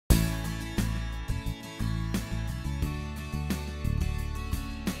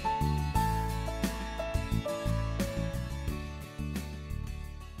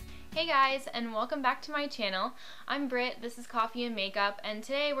Hey guys, and welcome back to my channel. I'm Britt, this is Coffee and Makeup, and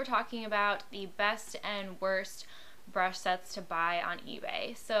today we're talking about the best and worst brush sets to buy on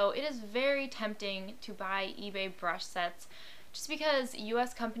eBay. So it is very tempting to buy eBay brush sets just because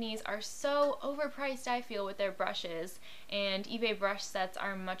US companies are so overpriced, I feel, with their brushes, and eBay brush sets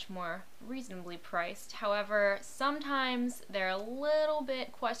are much more reasonably priced. However, sometimes they're a little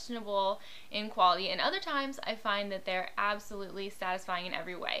bit questionable in quality, and other times I find that they're absolutely satisfying in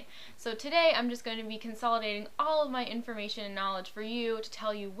every way. So today I'm just going to be consolidating all of my information and knowledge for you to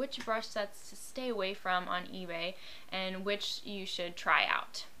tell you which brush sets to stay away from on eBay and which you should try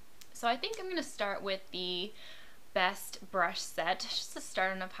out. So I think I'm going to start with the best brush set, just to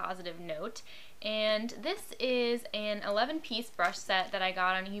start on a positive note. And this is an 11-piece brush set that I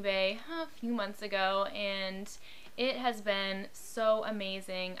got on eBay a few months ago, and it has been so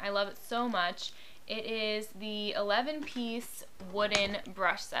amazing. I love it so much. It is the 11-piece wooden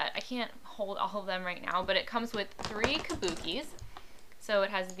brush set. I can't hold all of them right now, but it comes with 3 kabukis. So it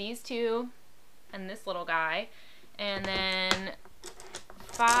has these 2 and this little guy, and then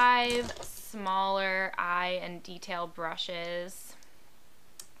 5 smaller eye and detail brushes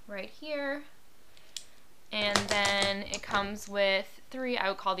right here, and then it comes with 3, I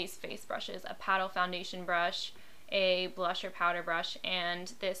would call these face brushes, a paddle foundation brush, a blusher powder brush,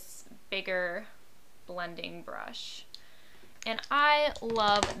 and this bigger blending brush. And I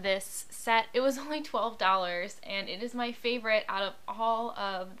love this set. It was only $12, and it is my favorite out of all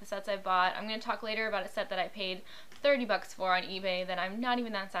of the sets I've bought. I'm going to talk later about a set that I paid 30 bucks for on eBay that I'm not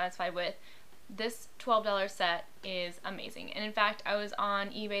even that satisfied with. This $12 set is amazing, and in fact I was on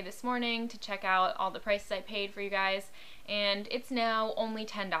eBay this morning to check out all the prices I paid for you guys, and it's now only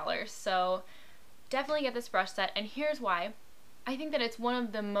 $10, so definitely get this brush set. And here's why. I think that it's one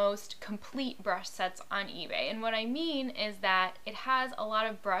of the most complete brush sets on eBay, and what I mean is that it has a lot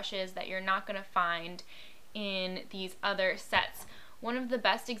of brushes that you're not going to find in these other sets. One of the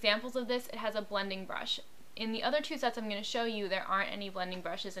best examples of this, it has a blending brush. In the other 2 sets I'm going to show you, there aren't any blending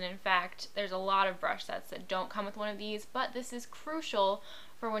brushes, and in fact there's a lot of brush sets that don't come with one of these, but this is crucial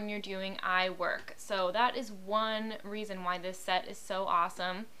for when you're doing eye work. So that is one reason why this set is so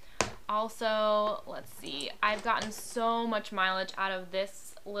awesome. Also, let's see, I've gotten so much mileage out of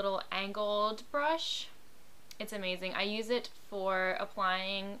this little angled brush. It's amazing. I use it for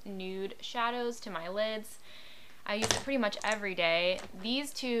applying nude shadows to my lids. I use it pretty much every day.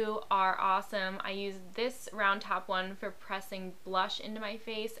 These 2 are awesome. I use this round top one for pressing blush into my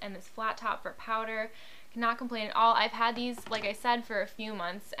face, and this flat top for powder. Cannot complain at all. I've had these, like I said, for a few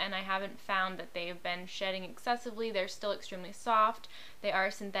months, and I haven't found that they've been shedding excessively. They're still extremely soft. They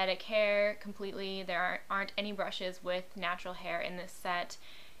are synthetic hair completely. There aren't any brushes with natural hair in this set,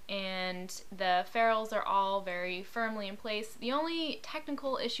 and the ferrules are all very firmly in place. The only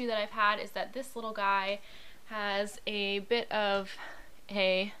technical issue that I've had is that this little guy has a bit of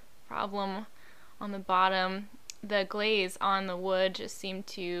a problem on the bottom. The glaze on the wood just seemed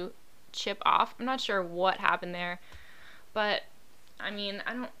to chip off. I'm not sure what happened there, but I mean,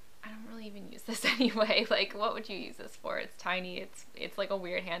 I don't really even use this anyway. Like, what would you use this for? It's tiny, it's like a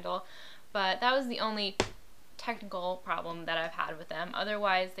weird handle, but that was the only technical problem that I've had with them.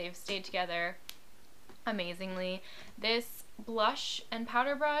 Otherwise, they've stayed together amazingly. This blush and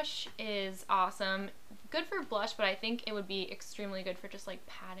powder brush is awesome. Good for blush, but I think it would be extremely good for just like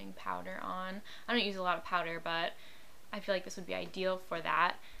patting powder on. I don't use a lot of powder, but I feel like this would be ideal for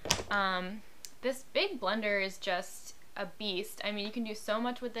that. This big blender is just a beast. I mean, you can do so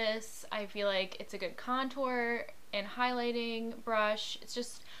much with this. I feel like it's a good contour and highlighting brush. It's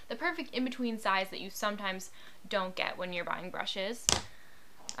just the perfect in-between size that you sometimes don't get when you're buying brushes.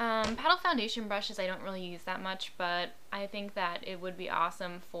 Paddle foundation brushes I don't really use that much, but I think that it would be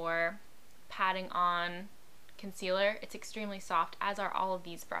awesome for patting on concealer. It's extremely soft, as are all of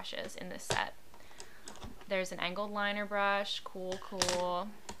these brushes in this set. There's an angled liner brush, cool.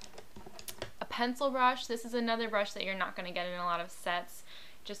 A pencil brush. This is another brush that you're not going to get in a lot of sets.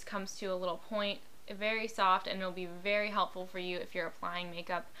 Just comes to a little point, very soft, and it'll be very helpful for you if you're applying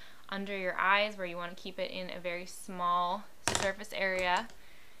makeup under your eyes where you want to keep it in a very small surface area.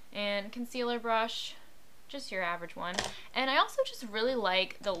 And concealer brush, just your average one. And I also just really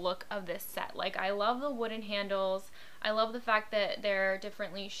like the look of this set. Like, I love the wooden handles. I love the fact that they're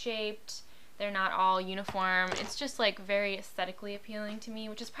differently shaped. They're not all uniform. It's just like very aesthetically appealing to me,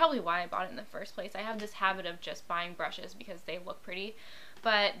 which is probably why I bought it in the first place. I have this habit of just buying brushes because they look pretty.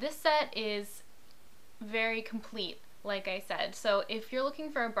 But this set is very complete. like I said. So if you're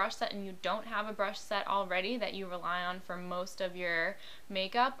looking for a brush set and you don't have a brush set already that you rely on for most of your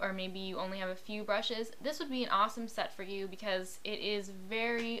makeup, or maybe you only have a few brushes, this would be an awesome set for you because it is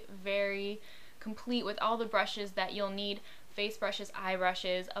very, very complete with all the brushes that you'll need. Face brushes, eye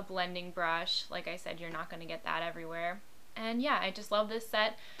brushes, a blending brush. Like I said, you're not going to get that everywhere. And yeah, I just love this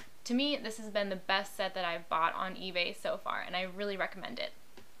set. To me, this has been the best set that I've bought on eBay so far, and I really recommend it.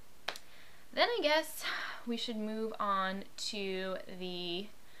 Then I guess we should move on to the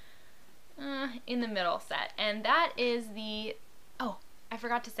in the middle set, and that is the, oh, I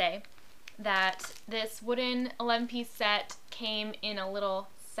forgot to say that this wooden 11-piece set came in a little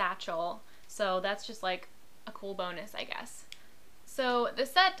satchel, so that's just like a cool bonus, I guess. So the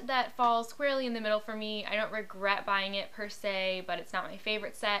set that falls squarely in the middle for me, I don't regret buying it per se, but it's not my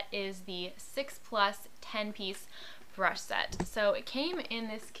favorite set, is the Sixplus 10-piece brush set. So it came in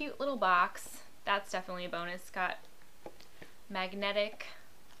this cute little box. That's definitely a bonus. It's got magnetic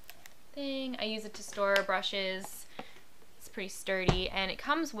thing. I use it to store brushes. It's pretty sturdy, and it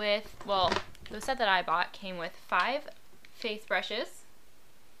comes with, well, the set that I bought came with 5 face brushes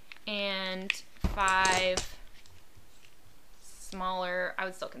and 5 smaller, I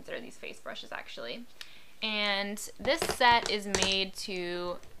would still consider these face brushes actually. And this set is made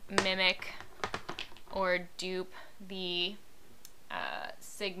to mimic or dupe the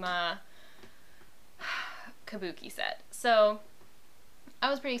Sigma Kabuki set. So I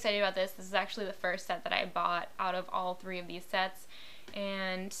was pretty excited about this. This is actually the first set that I bought out of all 3 of these sets,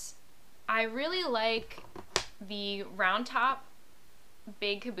 and I really like the round top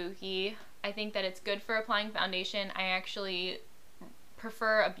big Kabuki. I think that it's good for applying foundation. I actually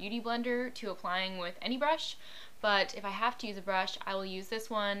prefer a beauty blender to applying with any brush, but if I have to use a brush, I will use this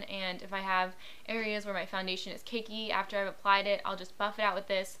one, and if I have areas where my foundation is cakey after I've applied it, I'll just buff it out with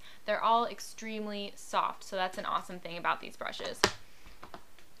this. They're all extremely soft, so that's an awesome thing about these brushes.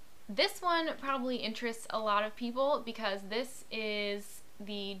 This one probably interests a lot of people because this is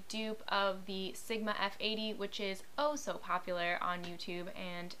the dupe of the Sigma F80, which is oh so popular on YouTube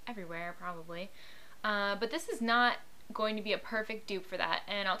and everywhere probably. But this is not going to be a perfect dupe for that,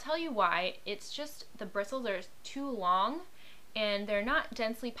 and I'll tell you why. It's just the bristles are too long and they're not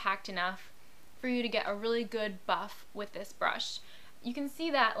densely packed enough for you to get a really good buff with this brush. You can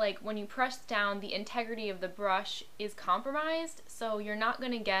see that like when you press down, the integrity of the brush is compromised, so you're not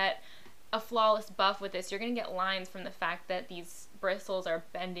going to get a flawless buff with this. You're going to get lines from the fact that these bristles are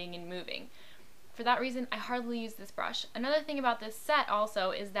bending and moving. For that reason, I hardly use this brush. Another thing about this set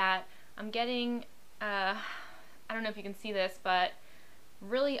also is that I'm getting I don't know if you can see this, but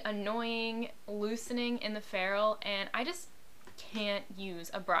really annoying loosening in the ferrule, and I just can't use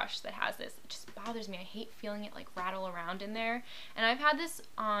a brush that has this. It just bothers me. I hate feeling it like rattle around in there. And I've had this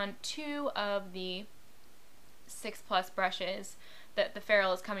on 2 of the Sixplus brushes that the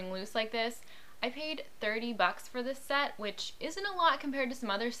ferrule is coming loose like this. I paid $30 for this set, which isn't a lot compared to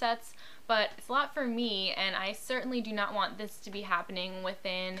some other sets, but it's a lot for me, and I certainly do not want this to be happening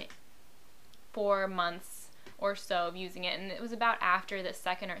within 4 months or so of using it, and it was about after the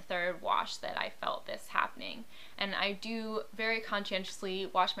 2nd or 3rd wash that I felt this happening. And I do very conscientiously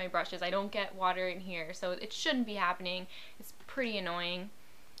wash my brushes. I don't get water in here, so it shouldn't be happening. It's pretty annoying.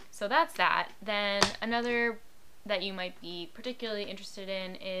 So that's that. Then another that you might be particularly interested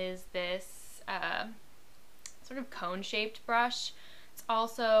in is this sort of cone-shaped brush. It's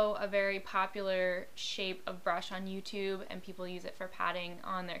also a very popular shape of brush on YouTube, and people use it for patting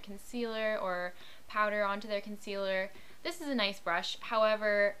on their concealer or powder onto their concealer. This is a nice brush.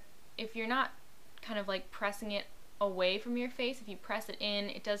 However, if you're not kind of like pressing it away from your face, if you press it in,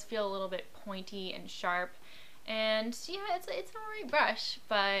 it does feel a little bit pointy and sharp. And yeah, it's an alright brush,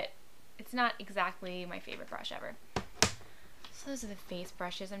 but it's not exactly my favorite brush ever. So those are the face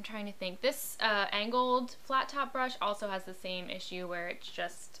brushes. I'm trying to think. This angled flat top brush also has the same issue where it's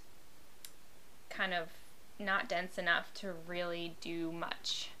just kind of not dense enough to really do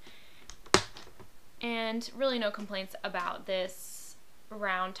much. And really no complaints about this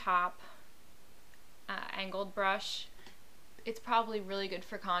round top angled brush. It's probably really good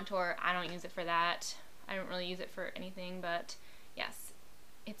for contour. I don't use it for that. I don't really use it for anything, but yes,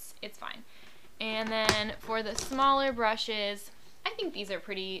 it's fine. And then for the smaller brushes, I think these are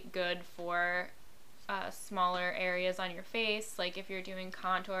pretty good for smaller areas on your face. Like if you're doing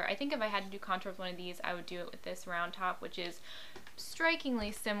contour, I think if I had to do contour with one of these, I would do it with this round top, which is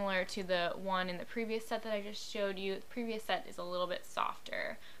strikingly similar to the one in the previous set that I just showed you. The previous set is a little bit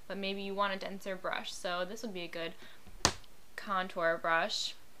softer, but maybe you want a denser brush, so this would be a good contour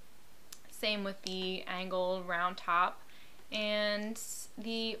brush. Same with the angled round top. And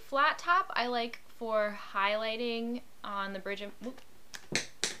the flat top I like for highlighting on the bridge of,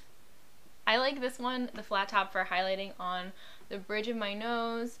 I like this one, the flat top, for highlighting on the bridge of my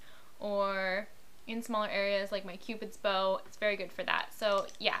nose or in smaller areas like my Cupid's bow. It's very good for that. So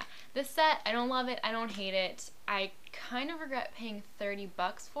yeah, this set, I don't love it, I don't hate it. I kind of regret paying 30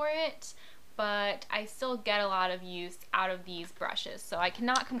 bucks for it, but I still get a lot of use out of these brushes, so I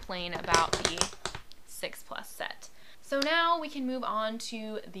cannot complain about the Sixplus set. So now we can move on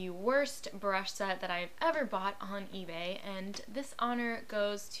to the worst brush set that I've ever bought on eBay, and this honor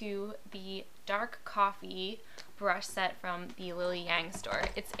goes to the Dark Coffee brush set from the lilyyangstore.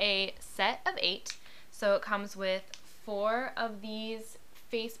 It's a set of 8, so it comes with 4 of these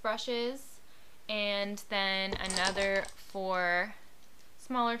face brushes and then another 4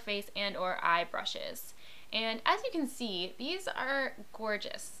 smaller face and or eye brushes. And as you can see, these are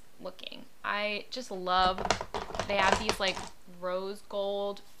gorgeous looking. I just love, they have these like rose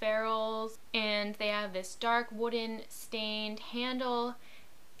gold ferrules and they have this dark wooden stained handle.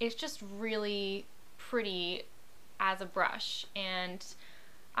 It's just really pretty as a brush, and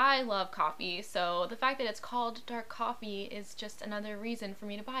I love coffee, so the fact that it's called Dark Coffee is just another reason for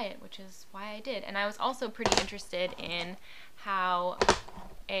me to buy it, which is why I did. And I was also pretty interested in how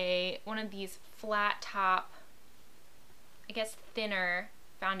one of these flat top, I guess thinner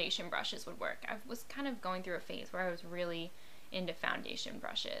foundation brushes would work. I was kind of going through a phase where I was really into foundation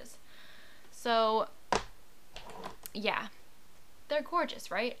brushes. So yeah, they're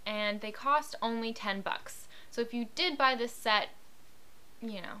gorgeous, right? And they cost only 10 bucks. So if you did buy this set,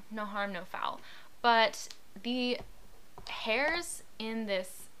 you know, no harm, no foul. But the hairs in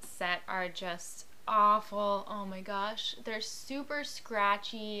this set are just awful. Oh my gosh, they're super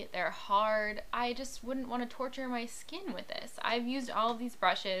scratchy, they're hard. I just wouldn't want to torture my skin with this. I've used all of these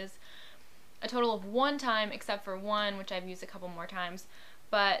brushes a total of 1 time, except for one which I've used a couple more times,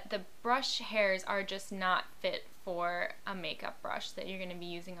 but the brush hairs are just not fit for a makeup brush that you're going to be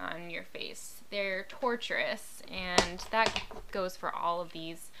using on your face. They're torturous, and that goes for all of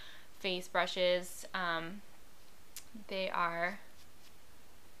these face brushes. They are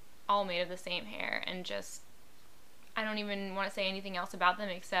all made of the same hair, and just, I don't even want to say anything else about them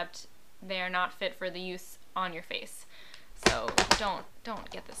except they are not fit for the use on your face. So don't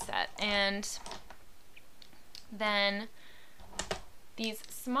get this set. And then these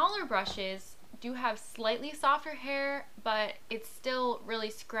smaller brushes do have slightly softer hair, but it's still really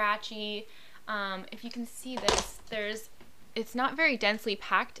scratchy. If you can see this, it's not very densely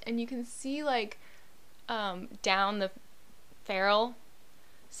packed, and you can see like down the ferrule.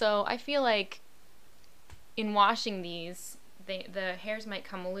 So I feel like in washing these, the hairs might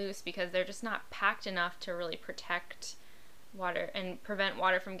come loose because they're just not packed enough to really protect water and prevent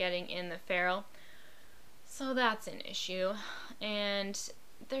water from getting in the ferrule. So that's an issue, and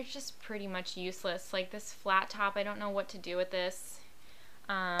they're just pretty much useless. Like this flat top, I don't know what to do with this.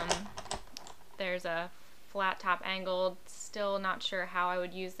 There's a flat top angled, still not sure how I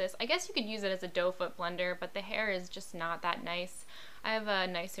would use this. I guess you could use it as a doe foot blender, but the hair is just not that nice. I have a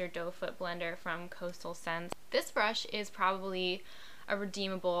nicer doe foot blender from Coastal Scents. This brush is probably a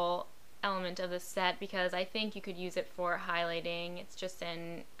redeemable element of the set because I think you could use it for highlighting. It's just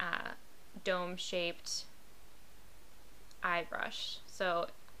an dome shaped eye brush, so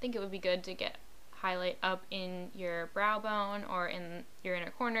I think it would be good to get highlight up in your brow bone or in your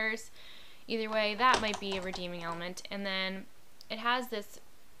inner corners. Either way, that might be a redeeming element. And then it has this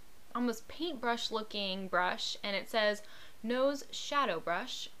almost paintbrush looking brush, and it says nose shadow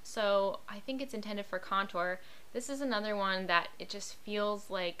brush, so I think it's intended for contour. This is another one that it just feels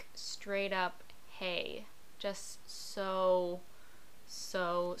like straight up hay, just so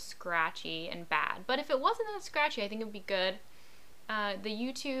scratchy and bad. But if it wasn't that scratchy, I think it would be good. The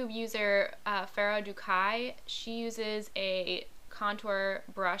YouTube user Farah Dukai, she uses a contour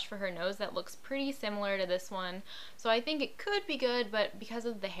brush for her nose that looks pretty similar to this one, so I think it could be good, but because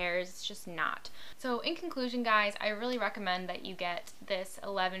of the hairs, it's just not. So in conclusion, guys, I really recommend that you get this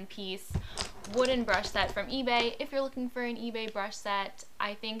 11-piece wooden brush set from eBay. If you're looking for an eBay brush set,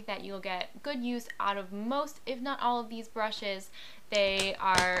 I think that you'll get good use out of most, if not all, of these brushes. They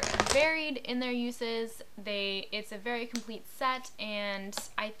are varied in their uses. It's a very complete set, and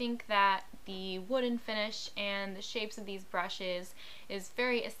I think that the wooden finish and the shapes of these brushes is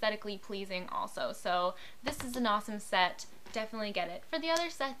very aesthetically pleasing also. So this is an awesome set. Definitely get it. For the other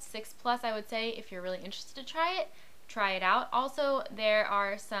sets, Sixplus, I would say if you're really interested to try it out. Also, there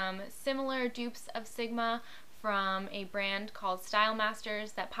are some similar dupes of Sigma from a brand called Style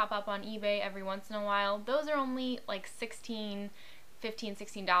Masters that pop up on eBay every once in a while. Those are only like $16, $15,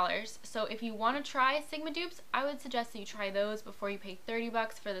 $16. So if you want to try Sigma dupes, I would suggest that you try those before you pay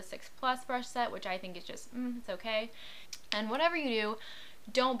 $30 for the Sixplus brush set, which I think is just, it's okay. And whatever you do,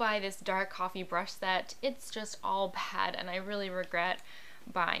 don't buy this dark coffee brush set. It's just all bad, and I really regret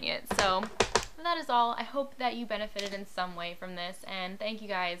buying it. So that is all. I hope that you benefited in some way from this, and thank you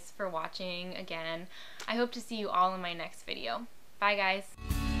guys for watching again. I hope to see you all in my next video. Bye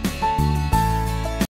guys.